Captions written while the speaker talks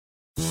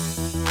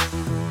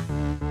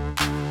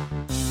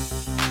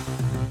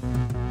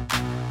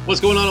What's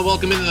going on, and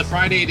welcome into the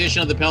Friday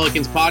edition of the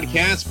Pelicans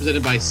podcast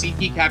presented by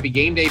SeatGeek. Happy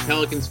game day,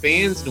 Pelicans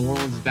fans. New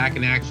Orleans is back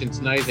in action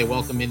tonight. They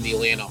welcome in the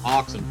Atlanta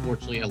Hawks.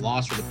 Unfortunately, a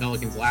loss for the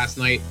Pelicans last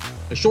night.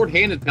 The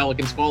shorthanded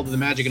Pelicans fall to the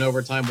Magic in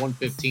overtime,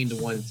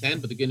 115-110.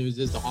 But the good news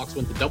is the Hawks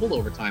went to double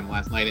overtime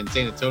last night in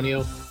San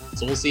Antonio.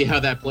 So we'll see how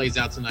that plays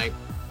out tonight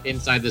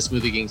inside the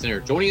Smoothie King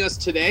Center. Joining us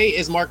today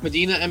is Mark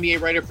Medina, NBA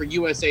writer for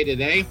USA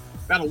Today.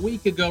 About a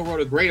week ago,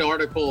 wrote a great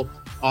article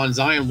on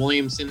Zion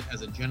Williamson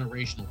as a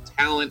generational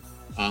talent.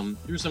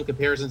 Threw some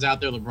comparisons out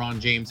there, LeBron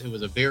James. It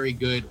was a very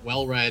good,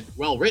 well-read,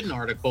 well-written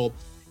article,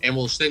 and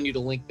we'll send you the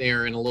link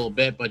there in a little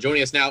bit. But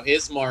joining us now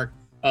is Mark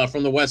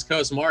from the West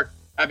Coast. Mark,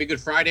 happy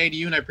Good Friday to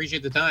you, and I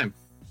appreciate the time.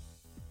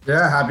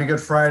 Yeah, happy Good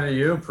Friday to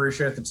you.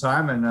 Appreciate the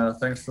time, and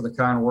thanks for the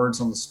kind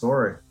words on the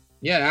story.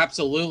 Yeah,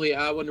 absolutely.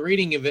 When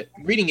reading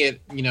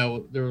it, you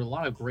know, there were a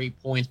lot of great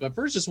points. But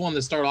first, just wanted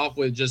to start off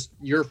with just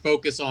your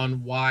focus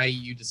on why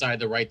you decided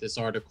to write this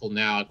article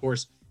now. Of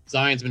course,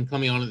 Zion's been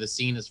coming onto the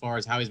scene as far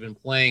as how he's been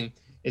playing.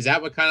 Is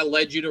that what kind of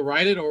led you to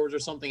write it, or was there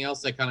something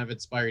else that kind of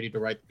inspired you to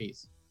write the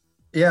piece?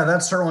 Yeah,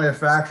 that's certainly a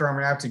factor. I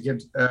mean, I have to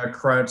give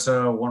credit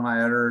to one of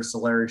my editors,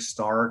 Larry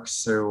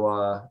Starks, who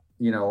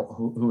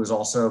is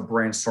also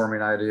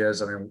brainstorming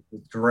ideas. I mean,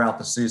 throughout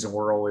the season,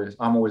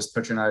 I'm always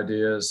pitching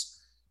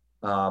ideas.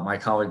 My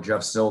colleague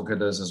Jeff Silka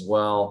does as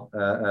well,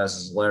 as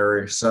is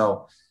Larry.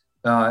 So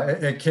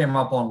it came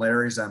up on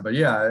Larry's end. But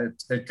yeah,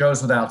 it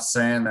goes without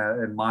saying that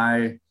in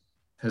my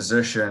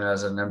position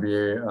as an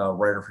NBA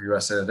writer for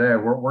USA Today,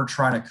 we're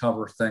trying to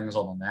cover things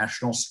on the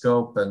national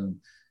scope,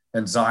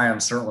 and Zion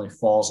certainly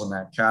falls in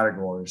that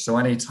category. So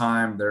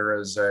anytime there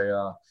is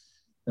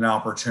an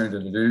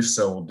opportunity to do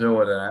so, we'll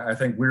do it. And I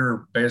think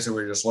we're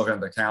basically just looking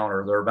at the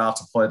calendar. They're about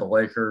to play the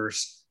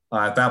Lakers.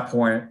 At that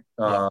point,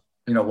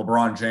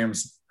 LeBron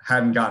James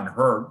hadn't gotten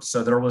hurt.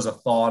 So there was a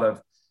thought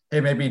of,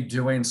 hey, maybe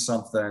doing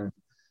something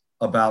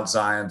about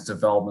Zion's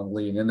development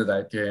leading into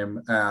that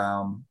game.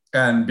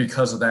 And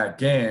because of that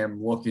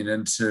game, looking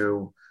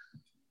into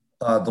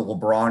the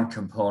LeBron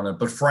component.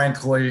 But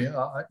frankly,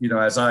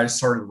 as I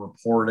started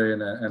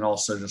reporting and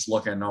also just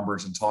looking at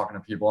numbers and talking to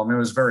people, I mean, it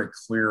was very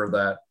clear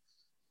that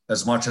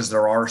as much as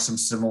there are some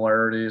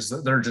similarities,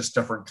 they're just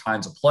different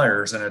kinds of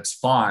players, and it's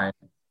fine.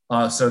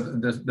 So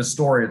the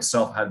story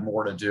itself had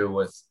more to do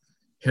with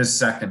his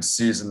second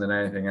season than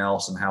anything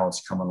else and how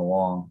it's coming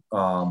along.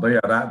 But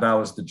yeah, that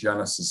was the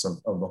genesis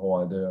of the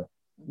whole idea.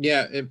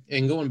 Yeah,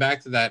 and going back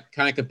to that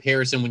kind of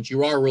comparison, which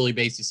you are really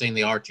basically saying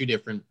they are two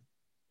different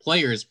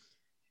players,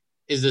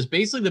 is this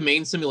basically the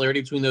main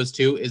similarity between those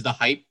two is the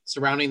hype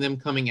surrounding them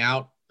coming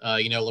out,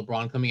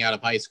 LeBron coming out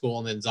of high school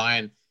and then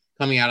Zion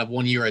coming out of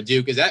 1 year at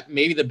Duke? Is that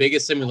maybe the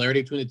biggest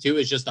similarity between the two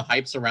is just the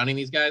hype surrounding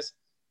these guys?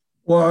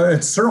 Well,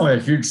 it's certainly a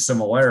huge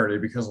similarity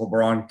because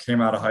LeBron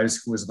came out of high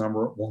school as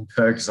number one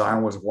pick.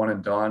 Zion was one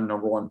and done,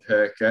 number one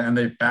pick, and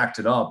they backed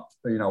it up,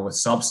 with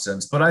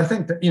substance. But I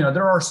think that,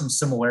 there are some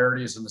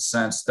similarities in the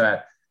sense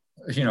that,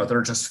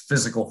 they're just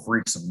physical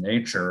freaks of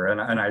nature. And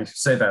I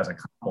say that as a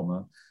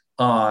compliment,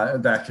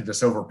 that could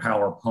just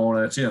overpower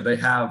opponents. They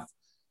have,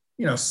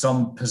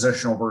 some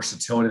positional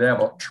versatility. They have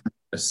a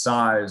tremendous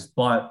size,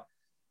 but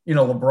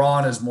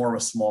LeBron is more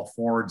of a small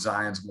forward.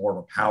 Zion's more of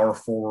a power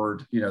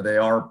forward. They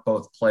are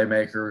both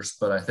playmakers,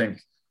 but I think,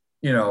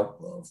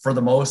 for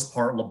the most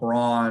part,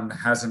 LeBron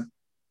hasn't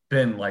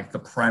been like the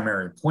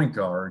primary point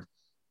guard.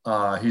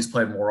 He's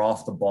played more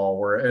off the ball,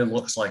 where it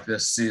looks like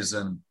this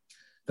season,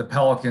 the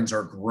Pelicans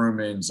are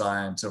grooming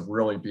Zion to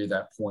really be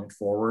that point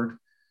forward.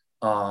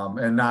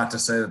 And not to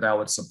say that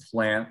would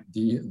supplant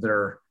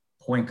their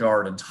point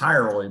guard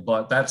entirely,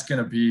 but that's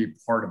going to be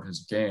part of his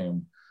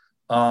game.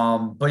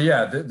 But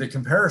yeah, the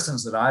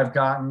comparisons that I've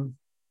gotten,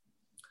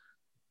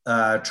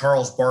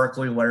 Charles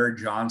Barkley, Larry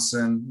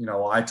Johnson,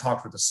 I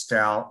talked with a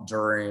scout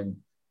during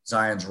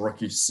Zion's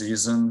rookie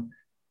season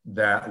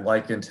that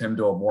likened him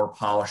to a more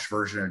polished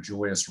version of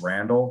Julius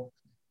Randle.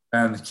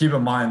 And keep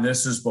in mind,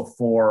 this is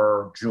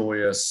before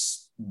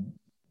Julius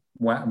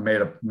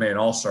made an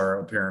all-star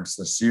appearance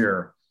this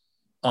year.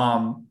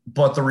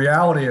 But the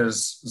reality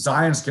is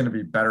Zion's going to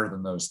be better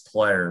than those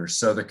players.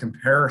 So the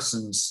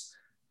comparisons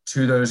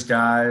to those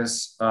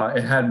guys,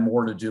 it had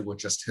more to do with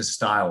just his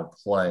style of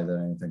play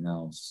than anything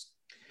else.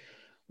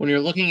 When you're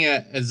looking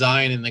at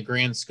Zion in the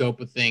grand scope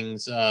of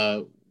things,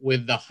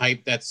 with the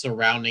hype that's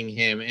surrounding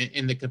him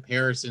and the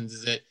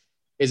comparisons,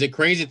 is it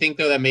crazy to think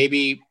though that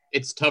maybe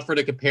it's tougher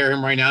to compare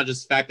him right now,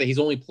 just the fact that he's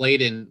only played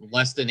in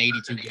less than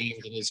 82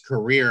 games in his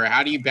career?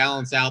 How do you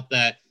balance out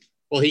that,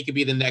 well, he could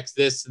be the next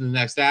this and the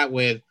next that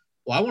with,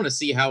 well, I want to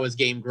see how his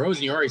game grows,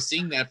 and you're already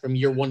seeing that from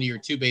year one to year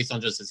two based on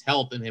just his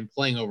health and him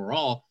playing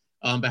overall.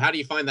 But how do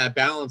you find that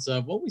balance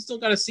of, well, we still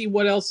got to see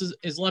what else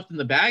is left in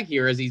the bag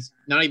here as he's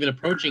not even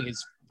approaching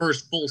his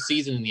first full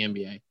season in the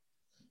NBA?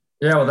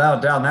 Yeah, without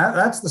a doubt.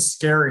 That's the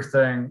scary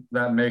thing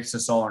that makes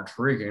this all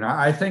intriguing.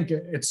 I think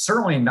it's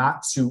certainly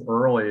not too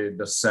early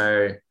to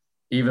say,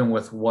 even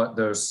with what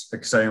those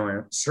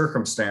extenuating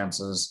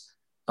circumstances,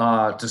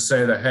 to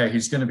say that, hey,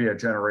 he's going to be a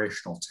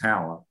generational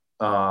talent.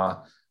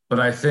 But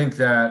I think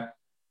that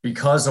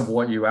because of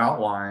what you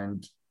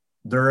outlined,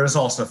 there is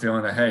also a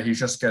feeling that, hey, he's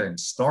just getting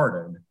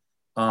started.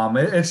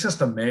 It's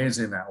just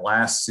amazing that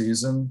last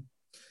season,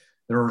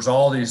 there was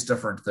all these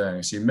different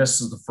things. He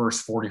misses the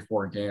first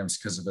 44 games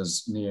because of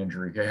his knee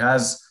injury. He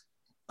has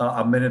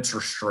a minutes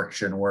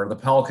restriction where the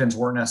Pelicans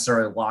weren't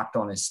necessarily locked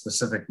on a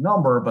specific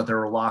number, but they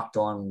were locked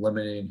on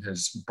limiting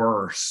his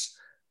bursts,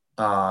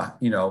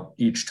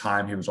 each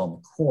time he was on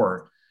the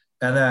court.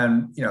 And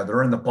then,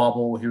 they're in the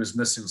bubble. He was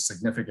missing a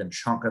significant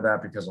chunk of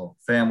that because of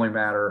family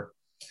matter.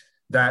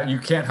 That you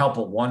can't help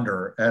but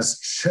wonder, as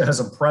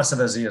impressive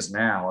as he is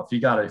now, if he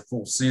got a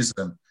full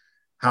season,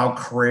 how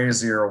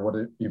crazier would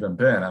it even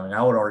been? I mean,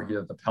 I would argue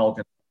that the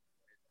Pelicans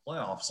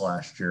playoffs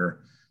last year.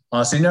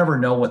 So you never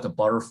know what the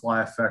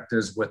butterfly effect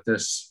is with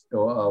this,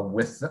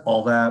 with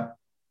all that.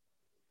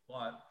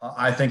 But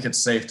I think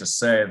it's safe to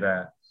say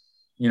that,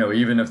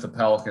 even if the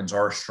Pelicans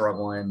are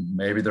struggling,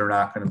 maybe they're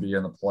not going to be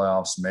in the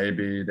playoffs.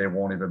 Maybe they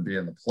won't even be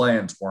in the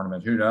play-in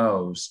tournament. Who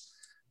knows?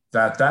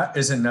 That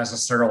isn't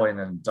necessarily an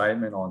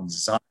indictment on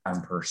Zion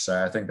per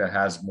se. I think that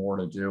has more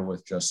to do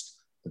with just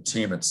the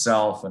team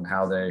itself and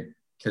how they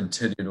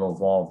continue to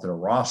evolve their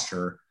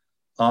roster.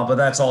 But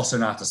that's also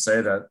not to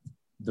say that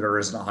there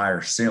isn't a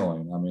higher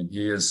ceiling. I mean,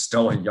 he is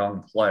still a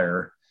young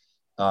player.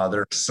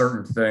 There's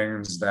certain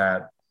things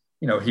that,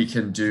 he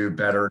can do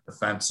better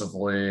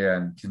defensively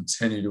and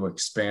continue to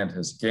expand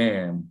his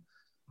game.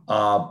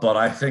 But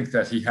I think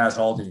that he has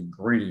all the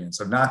ingredients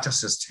of not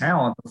just his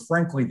talent, but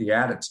frankly, the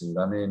attitude.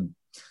 I mean,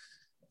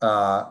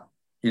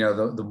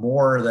 the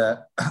more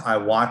that I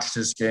watched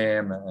his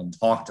game and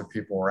talked to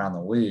people around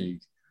the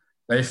league,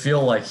 they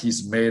feel like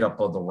he's made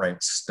up of the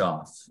right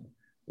stuff,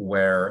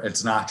 where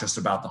it's not just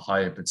about the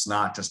hype. It's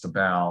not just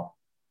about,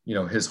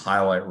 his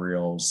highlight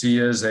reels. He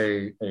is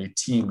a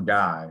team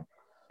guy,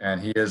 and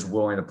he is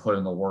willing to put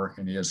in the work,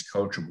 and he is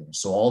coachable.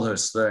 So all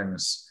those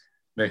things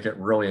make it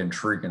really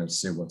intriguing to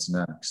see what's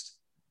next.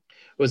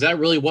 Was that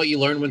really what you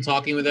learned when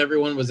talking with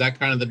everyone? Was that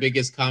kind of the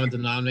biggest common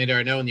denominator?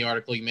 I know in the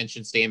article you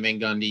mentioned Stan Van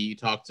Gundy. You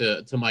talked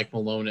to Mike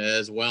Malone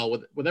as well.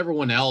 With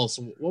everyone else,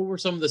 what were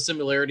some of the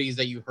similarities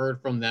that you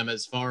heard from them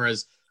as far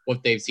as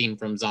what they've seen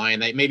from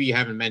Zion that maybe you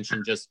haven't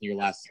mentioned just in your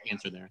last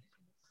answer there?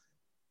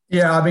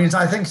 Yeah, I mean,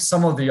 I think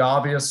some of the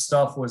obvious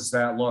stuff was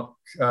that, look,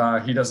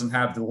 he doesn't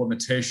have the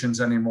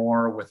limitations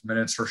anymore with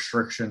minutes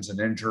restrictions and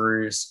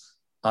injuries.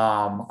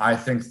 I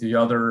think the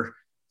other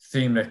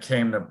theme that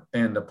came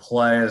into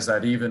play is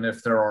that even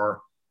if there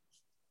are,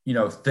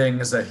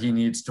 things that he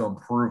needs to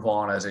improve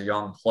on as a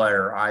young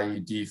player, i.e.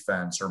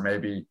 defense, or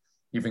maybe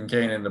even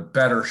getting into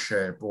better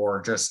shape,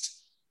 or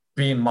just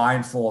being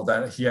mindful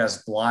that he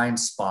has blind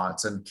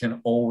spots and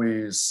can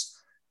always,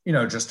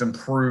 just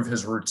improve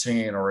his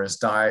routine or his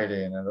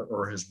dieting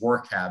or his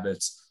work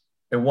habits.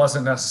 It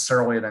wasn't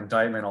necessarily an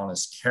indictment on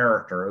his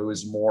character. It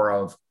was more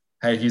of,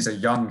 hey, he's a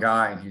young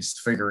guy and he's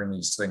figuring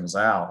these things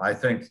out. I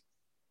think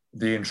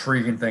the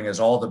intriguing thing is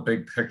all the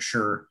big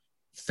picture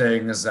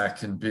things that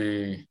can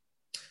be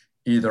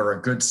either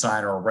a good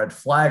sign or a red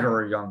flag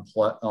or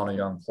on a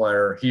young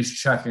player. He's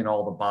checking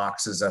all the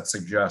boxes that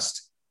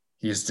suggest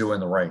he's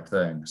doing the right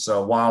thing.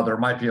 So while there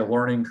might be a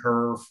learning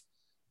curve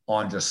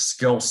on just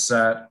skill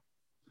set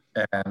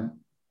and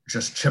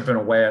just chipping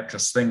away at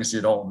just things you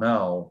don't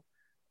know,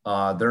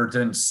 there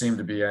didn't seem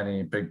to be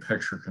any big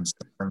picture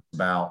concerns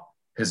about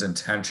his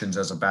intentions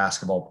as a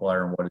basketball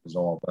player and what he's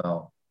all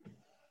about.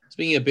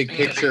 Speaking of big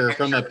picture,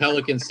 from a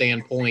Pelican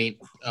standpoint,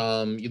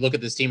 you look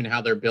at this team and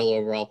how they're built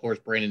overall. Of course,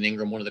 Brandon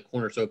Ingram, one of the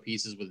cornerstone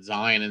pieces with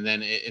Zion, and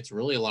then it's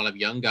really a lot of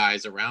young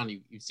guys around.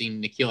 You've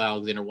seen Nickeil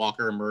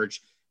Alexander-Walker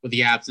emerge with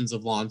the absence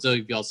of Lonzo.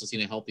 You've also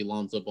seen a healthy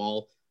Lonzo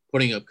Ball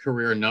putting up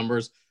career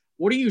numbers.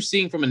 What are you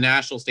seeing from a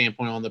national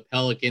standpoint on the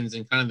Pelicans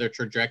and kind of their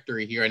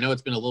trajectory here? I know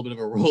it's been a little bit of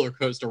a roller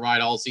coaster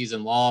ride all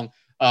season long,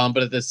 but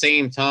at the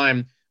same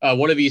time,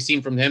 what have you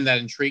seen from them that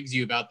intrigues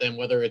you about them,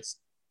 whether it's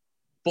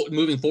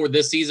moving forward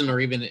this season or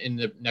even in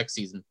the next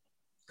season?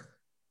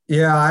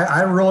 Yeah,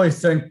 I really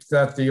think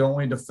that the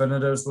only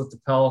definitives with the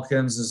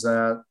Pelicans is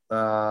that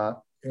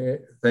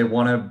they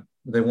want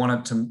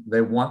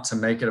to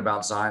make it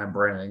about Zion and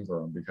Brandon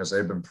Ingram, because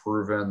they've been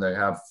proven they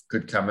have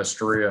good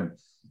chemistry, and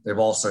they've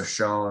also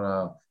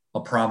shown a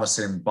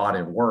promising body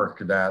of work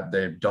that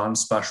they've done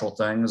special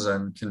things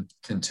and can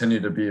continue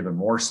to be even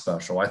more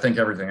special. I think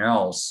everything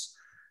else,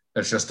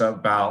 it's just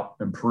about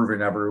improving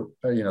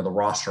the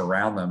roster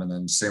around them and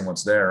then seeing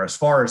what's there. As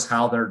far as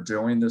how they're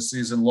doing this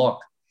season, look,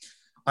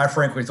 I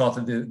frankly thought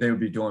that they would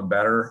be doing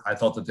better. I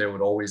thought that they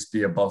would always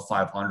be above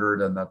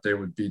 500 and that they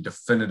would be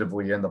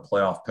definitively in the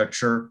playoff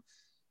picture.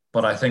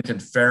 But I think in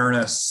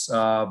fairness,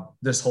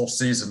 this whole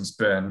season's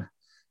been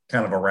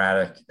kind of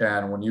erratic.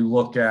 And when you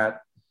look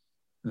at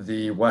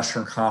the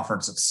Western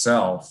Conference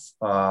itself,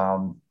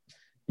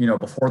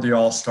 before the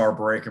All-Star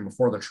break and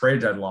before the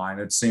trade deadline,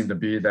 it seemed to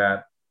be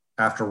that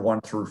after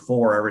 1 through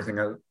 4, everything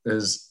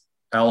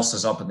else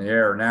is up in the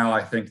air. Now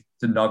I think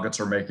the Nuggets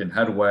are making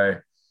headway.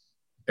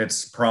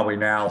 It's probably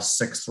now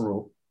 6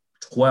 through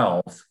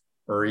 12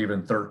 or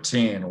even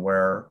 13,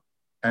 where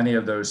any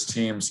of those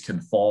teams can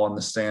fall in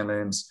the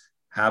standings,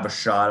 have a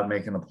shot at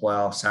making the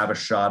playoffs, have a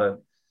shot at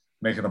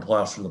making the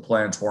playoffs for the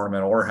play-in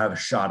tournament or have a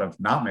shot of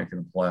not making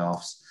the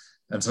playoffs.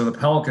 And so the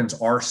Pelicans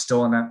are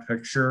still in that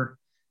picture.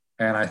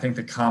 And I think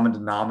the common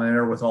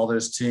denominator with all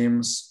those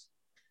teams,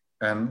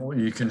 and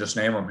you can just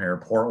name them here: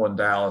 Portland,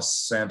 Dallas,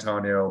 San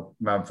Antonio,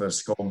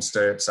 Memphis, Golden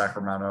State,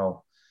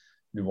 Sacramento,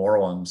 New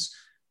Orleans.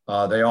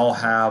 They all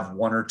have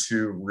one or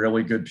two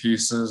really good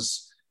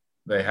pieces.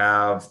 They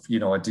have,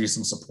 a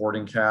decent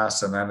supporting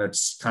cast, and then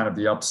it's kind of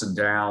the ups and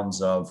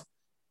downs of,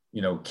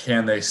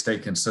 can they stay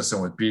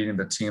consistent with beating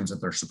the teams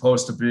that they're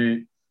supposed to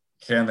beat?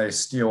 Can they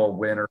steal a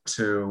win or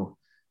two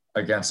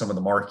against some of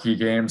the marquee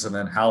games? And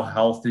then how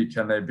healthy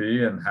can they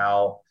be, and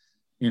how,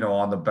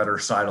 on the better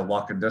side of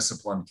luck and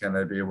discipline can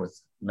they be with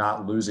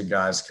not losing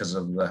guys because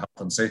of the health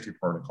and safety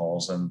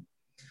protocols? And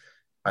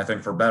I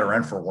think for better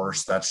and for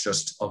worse, that's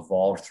just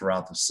evolved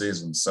throughout the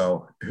season.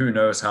 So who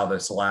knows how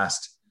this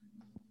last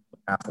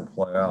half will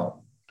play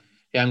out.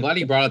 Yeah, I'm glad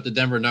you brought up the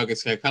Denver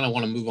Nuggets. I kind of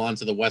want to move on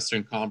to the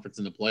Western Conference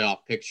and the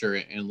playoff picture.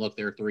 And look,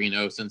 they're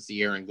 3-0 since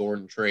the Aaron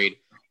Gordon trade.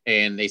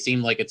 And they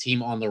seem like a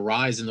team on the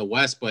rise in the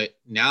West. But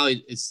now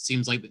it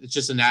seems like it's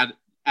just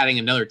adding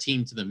another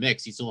team to the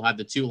mix. You still have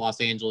the two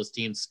Los Angeles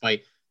teams,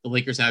 despite the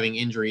Lakers having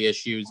injury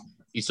issues.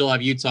 You still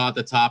have Utah at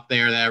the top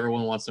there that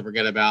everyone wants to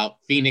forget about.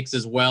 Phoenix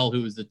as well,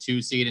 who is the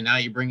 2 seed. And now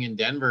you bring in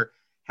Denver.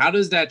 How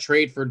does that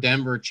trade for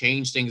Denver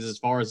change things as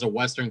far as the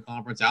Western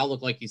Conference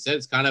outlook? Like you said,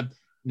 it's kind of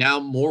now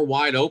more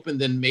wide open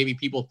than maybe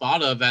people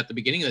thought of at the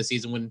beginning of the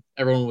season, when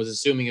everyone was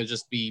assuming it would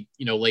just be,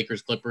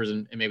 Lakers, Clippers,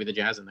 and maybe the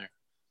Jazz in there.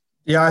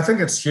 Yeah, I think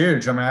it's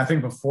huge. I mean, I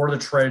think before the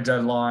trade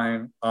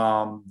deadline,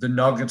 the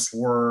Nuggets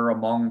were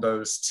among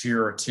those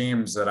tier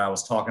teams that I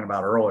was talking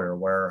about earlier,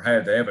 where,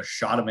 hey, they have a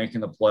shot at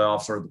making the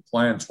playoffs or the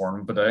play-in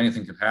tournament, but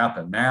anything could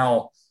happen.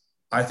 Now,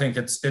 I think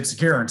it's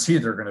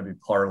guaranteed they're going to be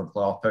part of the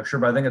playoff picture,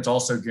 but I think it's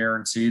also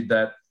guaranteed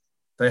that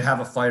they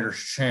have a fighter's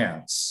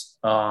chance.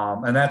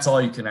 And that's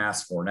all you can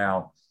ask for.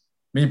 Now,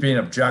 me being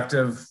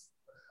objective,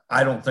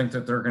 I don't think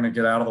that they're going to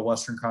get out of the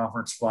Western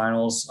Conference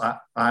Finals.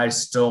 I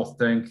still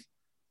think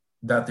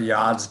that the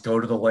odds go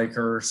to the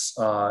Lakers,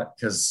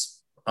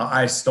 because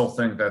I still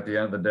think that at the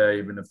end of the day,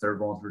 even if they're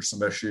going through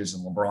some issues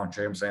and LeBron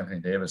James,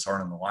 Anthony Davis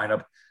aren't in the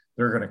lineup,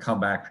 they're going to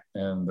come back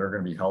and they're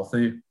going to be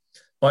healthy.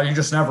 But you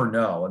just never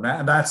know.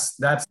 And that's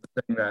the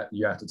thing that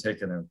you have to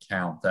take into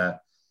account,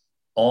 that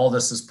all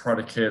this is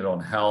predicated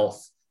on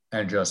health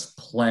and just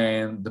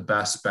playing the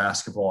best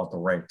basketball at the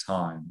right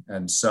time.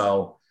 And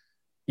so,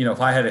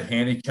 if I had a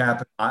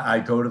handicap, I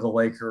go to the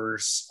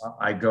Lakers,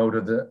 I go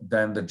to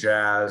the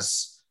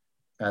Jazz,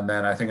 and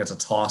then I think it's a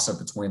toss-up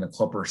between the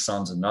Clippers,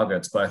 Suns, and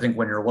Nuggets. But I think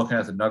when you're looking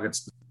at the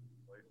Nuggets,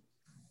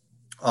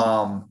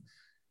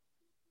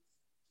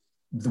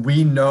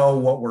 we know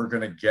what we're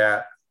going to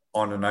get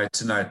on a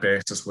night-to-night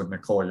basis with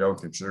Nikola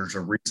Jokic. There's a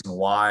reason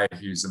why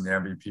he's in the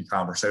MVP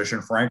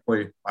conversation.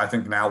 Frankly, I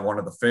think now one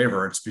of the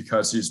favorites,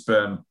 because he's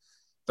been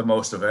the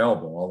most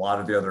available. A lot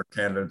of the other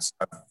candidates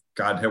have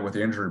got hit with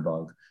the injury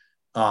bug.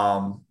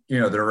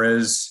 There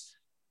is,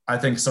 I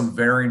think, some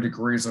varying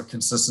degrees of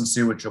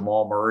consistency with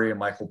Jamal Murray and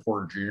Michael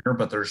Porter Jr.,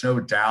 but there's no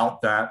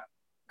doubt that,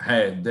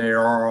 hey, they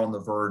are on the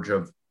verge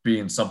of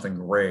being something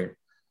great.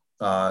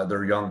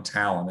 They're young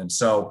talent. And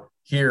so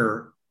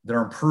here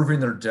they're improving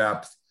their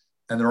depth,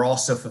 and they're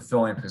also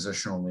fulfilling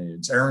positional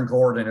needs. Aaron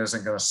Gordon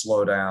isn't going to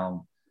slow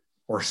down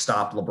or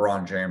stop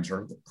LeBron James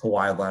or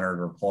Kawhi Leonard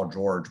or Paul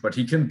George, but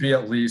he can be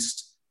at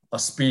least a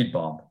speed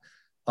bump.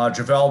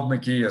 JaVale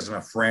McGee isn't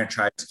a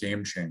franchise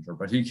game changer,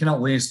 but he can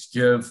at least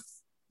give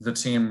the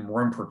team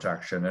rim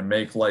protection and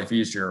make life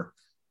easier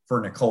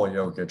for Nikola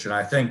Jokic. And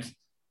I think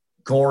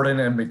Gordon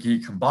and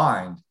McGee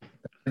combined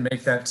can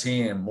make that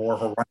team more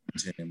of a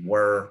running team,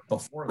 where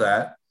before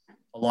that,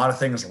 a lot of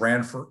things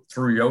ran through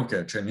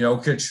Jokic. And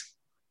Jokic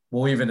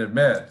will even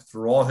admit,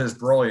 through all his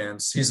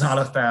brilliance, he's not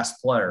a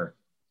fast player.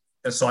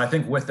 And so I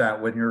think with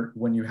that,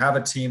 when you have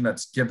a team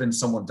that's given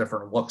someone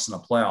different looks in a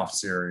playoff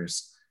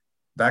series,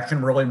 that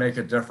can really make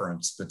a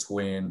difference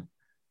between,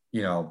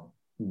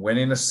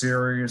 winning a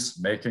series,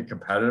 making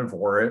competitive,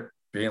 or it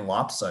being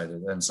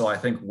lopsided. And so I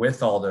think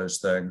with all those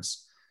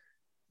things,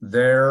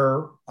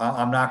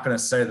 I'm not going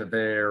to say that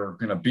they're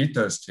going to beat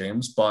those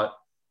teams, but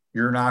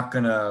you're not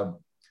going to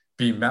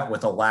be met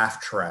with a laugh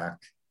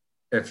track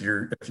if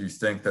you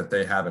think that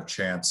they have a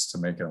chance to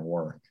make it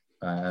work.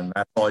 And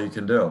that's all you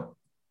can do.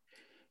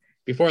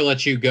 Before I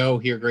let you go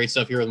here, great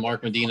stuff here with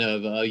Mark Medina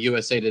of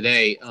USA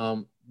Today.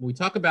 We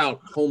talk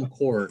about home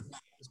court,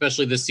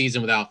 especially this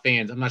season without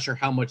fans. I'm not sure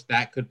how much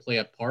that could play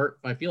a part,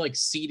 but I feel like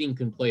seeding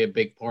can play a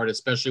big part,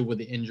 especially with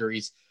the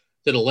injuries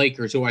to the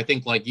Lakers, who I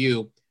think, like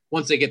you,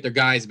 once they get their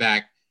guys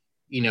back,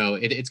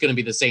 it's going to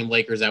be the same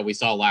Lakers that we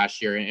saw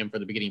last year and for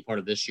the beginning part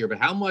of this year. But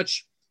how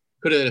much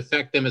could it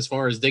affect them as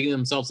far as digging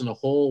themselves in a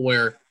hole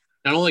where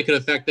not only could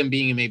it affect them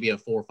being in maybe a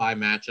 4-5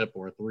 matchup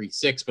or a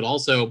 3-6, but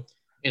also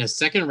in a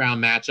second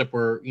round matchup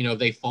where, if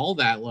they fall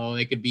that low,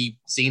 they could be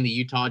seeing the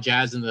Utah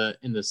Jazz in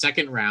the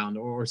second round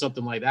or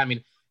something like that. I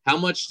mean, how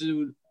much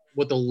do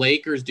what the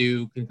Lakers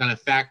do can kind of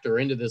factor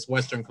into this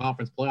Western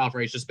Conference playoff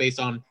race, just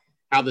based on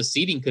how the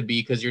seeding could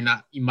be? Because you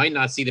might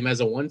not see them as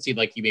a 1 seed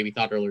like you maybe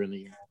thought earlier in the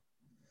year.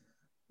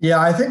 Yeah,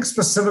 I think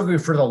specifically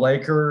for the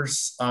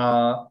Lakers,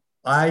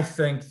 I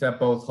think that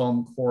both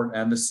home court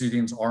and the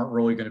seedings aren't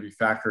really going to be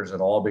factors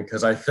at all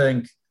because I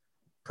think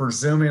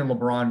presuming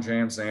LeBron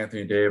James and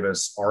Anthony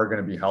Davis are going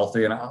to be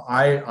healthy, and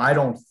I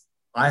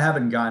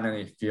haven't gotten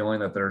any feeling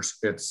that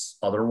it's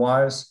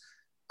otherwise.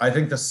 I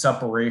think the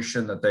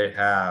separation that they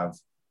have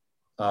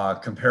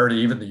compared to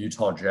even the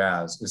Utah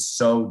Jazz is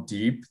so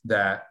deep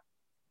that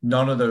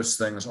none of those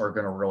things are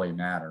going to really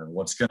matter.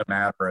 What's going to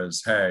matter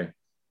is, hey,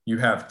 you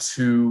have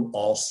two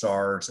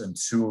all-stars and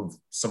two of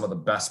some of the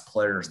best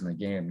players in the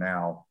game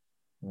now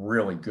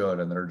really good,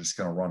 and they're just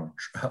going to run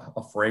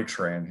a freight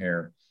train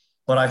here.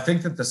 But I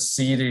think that the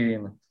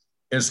seeding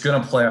is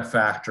going to play a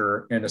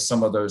factor into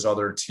some of those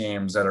other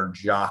teams that are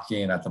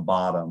jockeying at the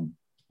bottom,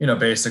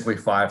 basically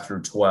 5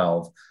 through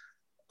 12.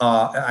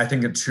 I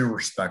think in two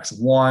respects.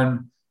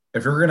 One,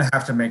 if you're going to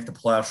have to make the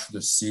playoffs for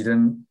the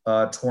seeding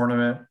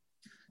tournament,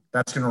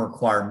 that's going to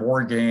require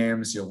more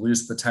games. You'll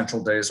lose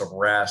potential days of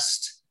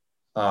rest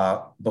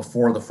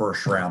before the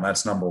first round.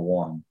 That's number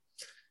one.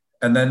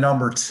 And then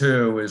number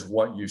two is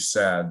what you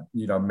said.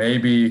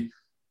 Maybe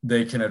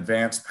they can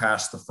advance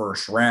past the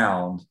first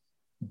round,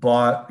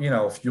 but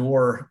if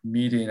you're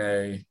meeting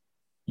a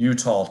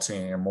Utah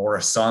team or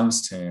a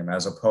Suns team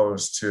as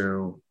opposed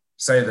to,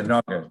 say, the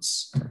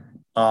Nuggets,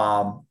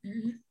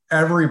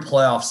 every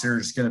playoff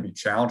series is going to be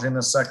challenging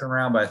the second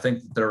round, but I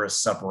think that there is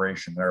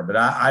separation there. But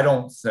I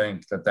don't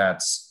think that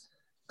that's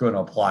going to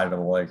apply to the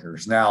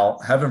Lakers. Now,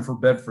 heaven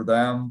forbid for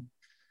them,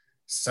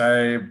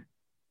 say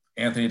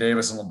Anthony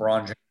Davis and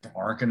LeBron James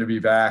aren't going to be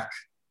back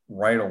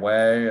right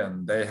away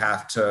and they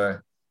have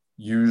to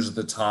use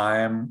the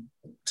time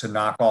to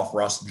knock off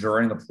rust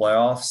during the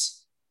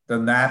playoffs,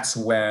 then that's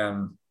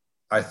when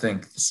I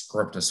think the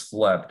script is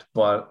flipped.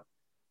 But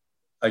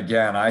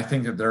again, I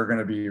think that they're going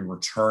to be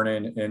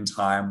returning in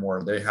time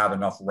where they have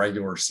enough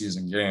regular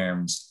season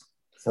games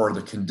for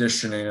the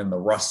conditioning and the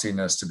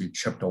rustiness to be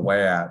chipped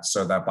away at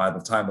so that by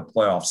the time the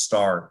playoffs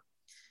start,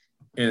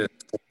 it is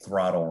full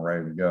throttle and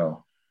ready to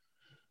go.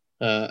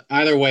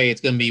 Either way, it's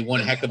going to be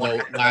one heck of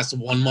a last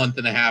 1 month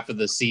and a half of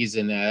the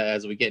season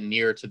as we get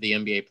near to the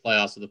NBA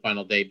playoffs, with the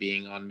final day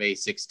being on May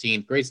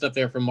 16th. Great stuff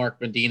there from Mark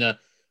Medina,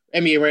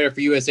 NBA writer for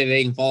USA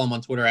Today. You can follow him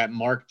on Twitter at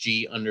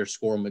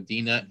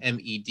 @MarkG_Medina,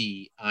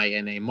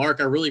 Medina.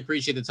 Mark, I really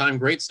appreciate the time.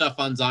 Great stuff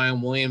on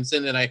Zion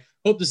Williamson, and I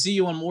hope to see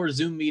you on more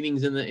Zoom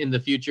meetings in the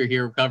future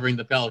here covering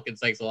the Pelicans.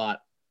 Thanks a lot.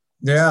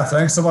 Yeah,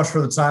 thanks so much for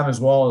the time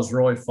as well. It was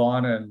really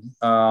fun. And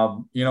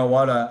you know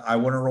what? I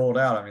wouldn't rule it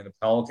out. I mean, the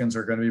Pelicans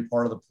are going to be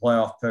part of the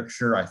playoff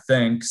picture, I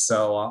think.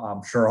 So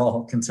I'm sure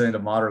I'll continue to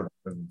monitor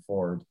them moving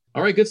forward.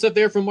 All right, good stuff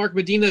there from Mark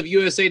Medina of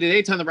USA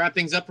Today. Time to wrap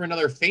things up for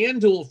another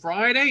FanDuel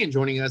Friday. And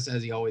joining us,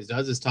 as he always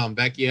does, is Tom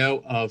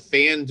Vecchio of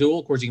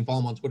FanDuel. Of course, you can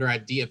follow him on Twitter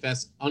at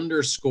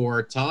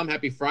 @DFS_Tom.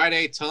 Happy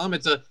Friday, Tom.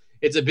 It's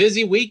a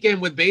busy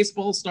weekend with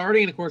baseball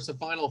starting and, of course, the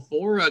Final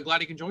Four.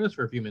 Glad you can join us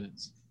for a few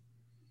minutes.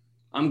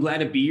 I'm glad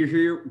to be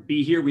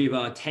here. We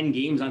have 10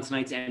 games on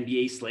tonight's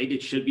NBA slate.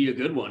 It should be a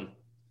good one.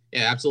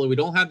 Yeah, absolutely. We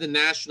don't have the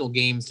national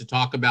games to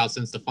talk about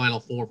since the Final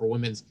Four for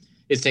women's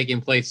is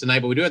taking place tonight,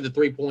 but we do have the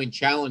 3-point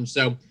challenge.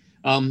 So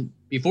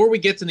before we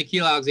get to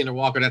Nickeil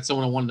Alexander-Walker, that's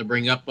someone I wanted to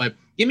bring up, but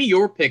give me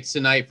your picks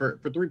tonight for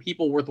 3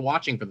 people worth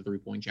watching for the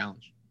 3-point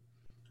challenge.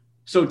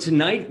 So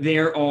tonight,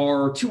 there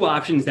are 2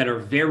 options that are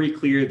very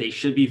clear. They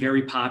should be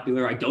very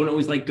popular. I don't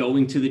always like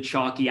going to the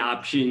chalky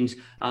options,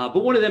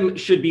 but one of them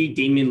should be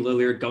Damian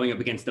Lillard going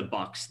up against the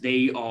Bucks.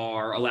 They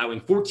are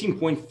allowing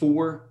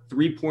 14.4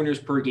 3-pointers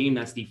per game.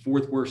 That's the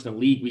 4th worst in the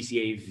league. We see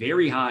a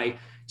very high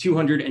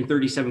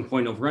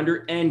 237-point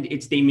over-under, and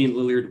it's Damian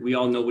Lillard. We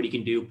all know what he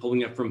can do,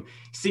 pulling up from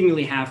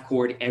seemingly half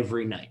court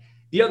every night.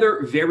 The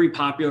other very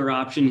popular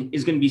option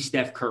is going to be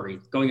Steph Curry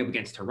going up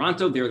against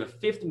Toronto. They're the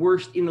 5th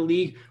worst in the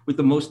league with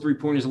the most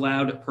 3-pointers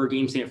allowed per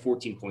game, staying at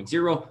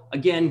 14.0.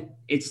 Again,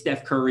 it's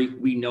Steph Curry.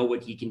 We know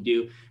what he can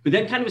do. But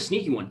then kind of a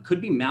sneaky one could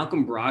be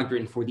Malcolm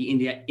Brogdon for the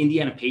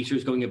Indiana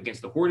Pacers going up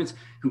against the Hornets,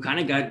 who kind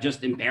of got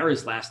just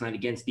embarrassed last night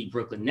against the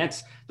Brooklyn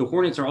Nets. The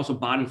Hornets are also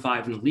bottom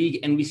 5 in the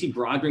league, and we see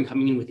Brogdon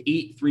coming in with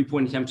 8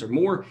 3-point attempts or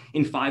more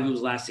in 5 of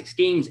his last 6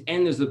 games,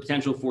 and there's the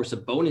potential for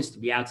Sabonis to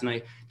be out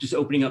tonight, just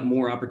opening up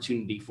more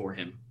opportunity for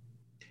him.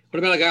 What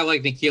about a guy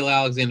like Nickeil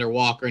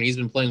Alexander-Walker? And he's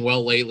been playing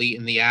well lately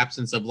in the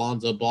absence of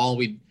Lonzo Ball.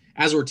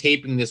 As we're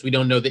taping this, we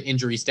don't know the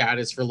injury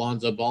status for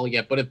Lonzo Ball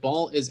yet. But if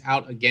Ball is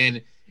out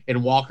again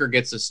and Walker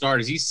gets a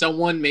start, is he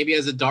someone maybe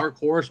as a dark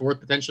horse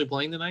worth potentially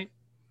playing tonight?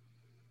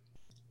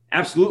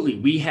 Absolutely.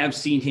 We have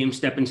seen him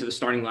step into the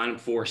starting lineup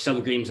for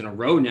several games in a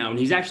row now, and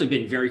he's actually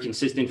been very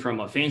consistent from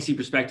a fantasy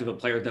perspective, a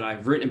player that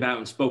I've written about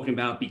and spoken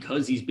about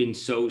because he's been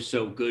so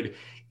good.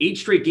 8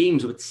 straight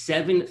games with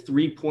 7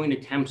 3-point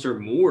attempts or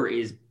more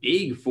is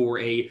big for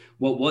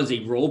what was a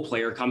role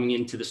player coming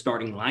into the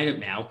starting lineup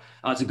now.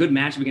 It's a good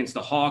matchup against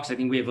the Hawks. I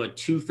think we have a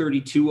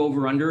 232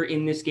 over-under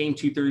in this game,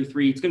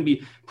 233. It's going to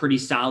be pretty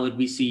solid.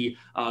 We see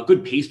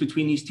good pace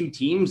between these two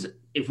teams.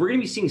 If we're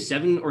going to be seeing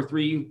 7 or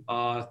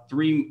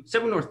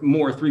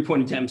more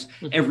 3-point attempts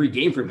every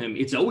game from him,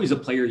 it's always a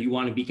player you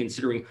want to be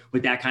considering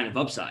with that kind of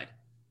upside.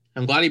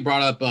 I'm glad he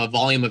brought up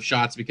volume of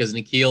shots because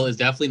Nickeil is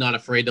definitely not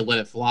afraid to let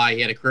it fly.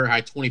 He had a career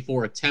high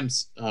 24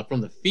 attempts from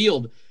the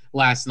field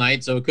last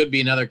night, so it could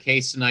be another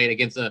case tonight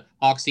against the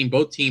Hawks team.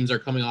 Both teams are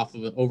coming off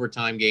of an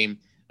overtime game,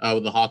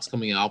 with the Hawks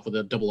coming off with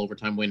a double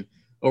overtime win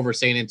over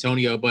San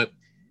Antonio. But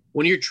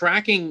when you're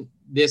tracking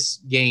this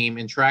game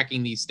and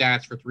tracking these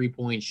stats for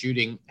three-point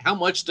shooting, how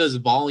much does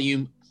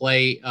volume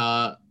play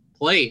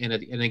in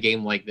a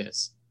game like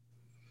this?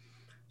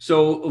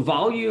 So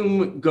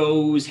volume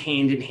goes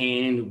hand in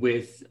hand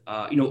with,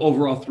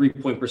 overall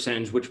 3-point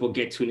percentage, which we'll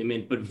get to in a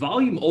minute. But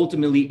volume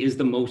ultimately is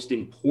the most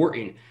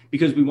important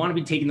because we want to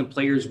be taking the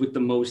players with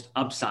the most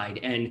upside.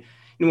 And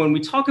when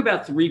we talk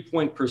about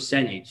 3-point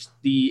percentage,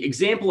 the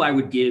example I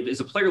would give is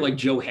a player like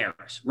Joe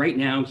Harris. Right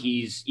now,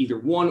 he's either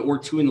 1 or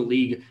 2 in the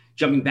league,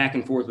 jumping back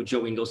and forth with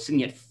Joe Ingles,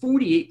 sitting at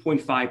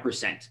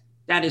 48.5%.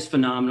 That is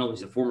phenomenal.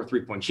 He's a former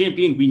 3-point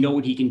champion. We know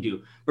what he can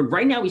do. But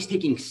right now he's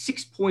taking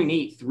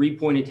 6.8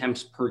 3-point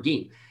attempts per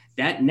game.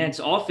 That Nets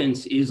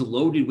offense is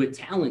loaded with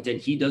talent, and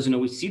he doesn't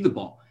always see the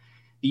ball.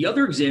 The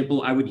other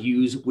example I would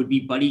use would be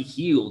Buddy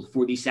Hield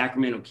for the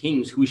Sacramento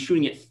Kings, who is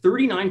shooting at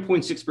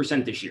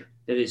 39.6% this year.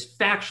 That is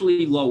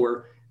factually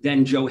lower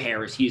than Joe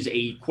Harris. He's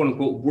a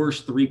quote-unquote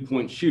worse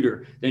 3-point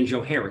shooter than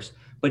Joe Harris.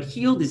 But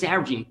Hield is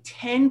averaging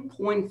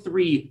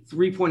 10.3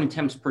 3-point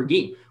attempts per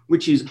game,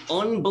 which is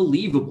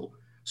unbelievable.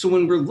 So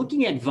when we're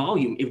looking at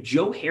volume, if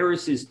Joe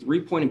Harris's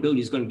 3-point ability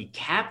is going to be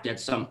capped at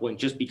some point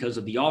just because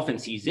of the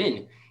offense he's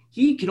in,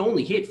 he can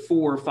only hit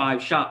 4 or 5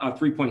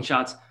 3-point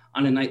shots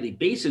on a nightly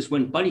basis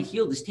when Buddy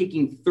Hield is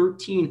taking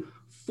 13,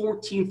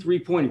 14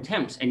 3-point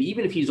attempts. And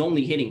even if he's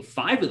only hitting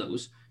 5 of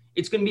those,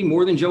 it's going to be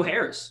more than Joe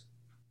Harris.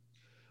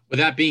 With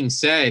that being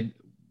said,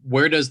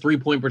 where does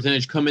 3-point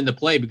percentage come into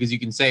play? Because you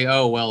can say,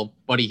 oh, well,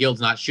 Buddy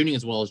Hield's not shooting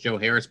as well as Joe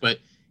Harris, but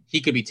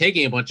he could be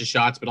taking a bunch of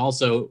shots, but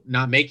also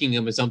not making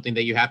them is something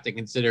that you have to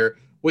consider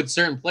with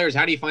certain players.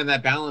 How do you find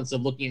that balance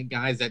of looking at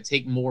guys that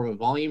take more of a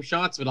volume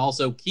shots, but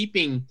also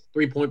keeping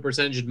 3-point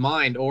percentage in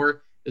mind?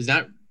 Or does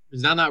that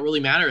not really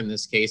matter in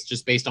this case,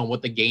 just based on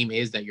what the game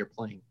is that you're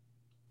playing?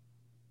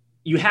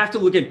 You have to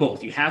look at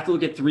both. You have to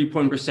look at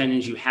 3-point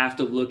percentage. You have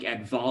to look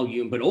at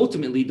volume, but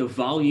ultimately the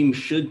volume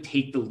should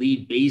take the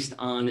lead based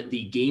on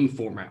the game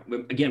format.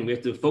 Again, we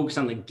have to focus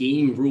on the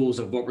game rules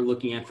of what we're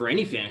looking at for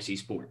any fantasy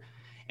sport.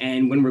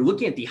 And when we're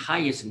looking at the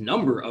highest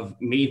number of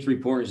made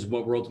 3-pointers is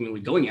what we're ultimately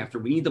going after,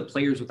 we need the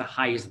players with the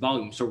highest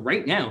volume. So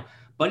right now,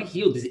 Buddy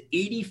Hield is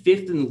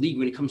 85th in the league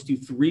when it comes to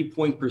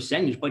 3-point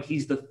percentage, but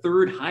he's the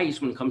 3rd highest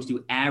when it comes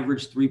to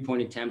average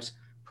 3-point attempts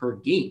per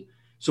game.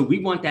 So we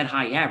want that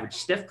high average.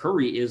 Steph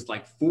Curry is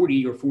like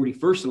 40 or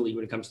 41st in the league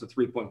when it comes to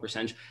 3-point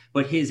percentage,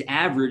 but his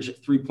average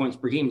 3 points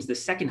per game is the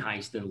 2nd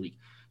highest in the league.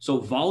 So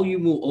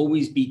volume will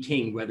always be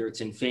king, whether it's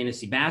in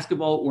fantasy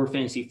basketball or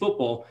fantasy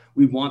football.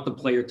 We want the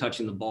player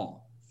touching the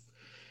ball.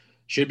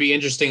 Should be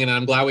interesting, and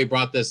I'm glad we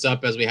brought this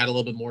up as we had a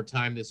little bit more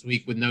time this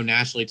week with no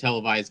nationally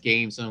televised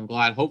games. So I'm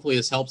glad. Hopefully,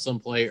 this helps some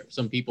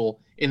people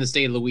in the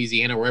state of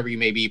Louisiana, wherever you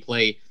may be,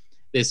 play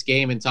this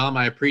game. And Tom,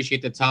 I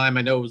appreciate the time.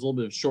 I know it was a little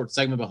bit of a short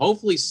segment, but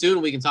hopefully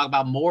soon we can talk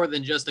about more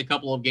than just a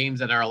couple of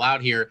games that are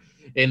allowed here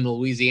in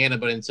Louisiana.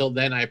 But until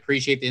then, I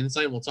appreciate the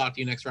insight. We'll talk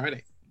to you next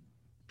Friday.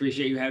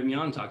 Appreciate you having me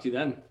on. Talk to you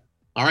then.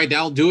 All right,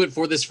 that'll do it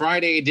for this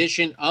Friday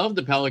edition of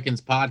the Pelicans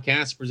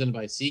podcast presented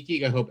by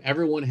SeatGeek. I hope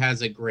everyone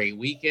has a great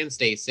weekend.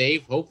 Stay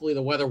safe. Hopefully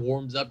the weather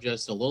warms up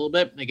just a little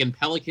bit. Again,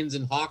 Pelicans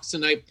and Hawks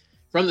tonight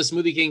from the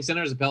Smoothie King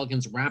Center as the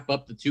Pelicans wrap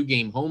up the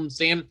 2-game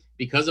homestand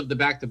because of the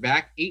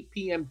back-to-back 8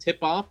 p.m.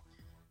 tip-off,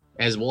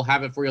 as we'll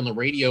have it for you on the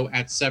radio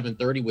at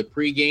 7:30 with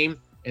pregame,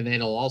 and then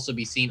it'll also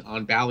be seen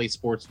on Valley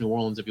Sports New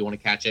Orleans if you want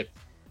to catch it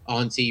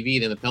on TV.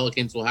 Then the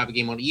Pelicans will have a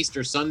game on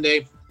Easter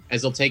Sunday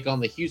as they'll take on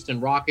the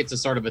Houston Rockets as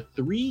start of a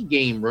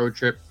 3-game road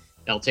trip.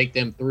 They'll take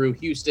them through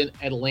Houston,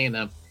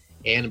 Atlanta,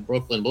 and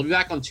Brooklyn. We'll be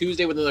back on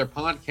Tuesday with another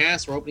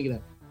podcast. We're hoping to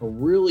get a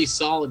really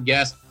solid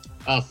guest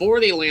for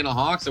the Atlanta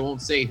Hawks. I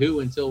won't say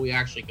who until we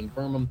actually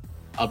confirm them.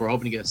 We're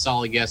hoping to get a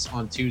solid guest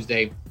on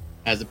Tuesday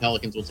as the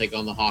Pelicans will take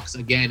on the Hawks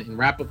again and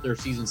wrap up their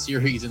season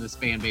series in the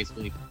span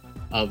basically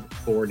of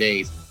 4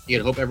 days.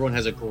 Again, hope everyone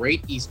has a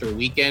great Easter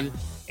weekend.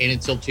 And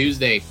until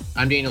Tuesday,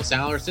 I'm Daniel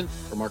Salerson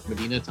for Mark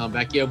Medina, Tom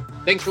Vecchio.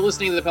 Thanks for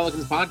listening to the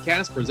Pelicans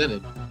podcast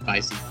presented by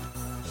SeatGeek.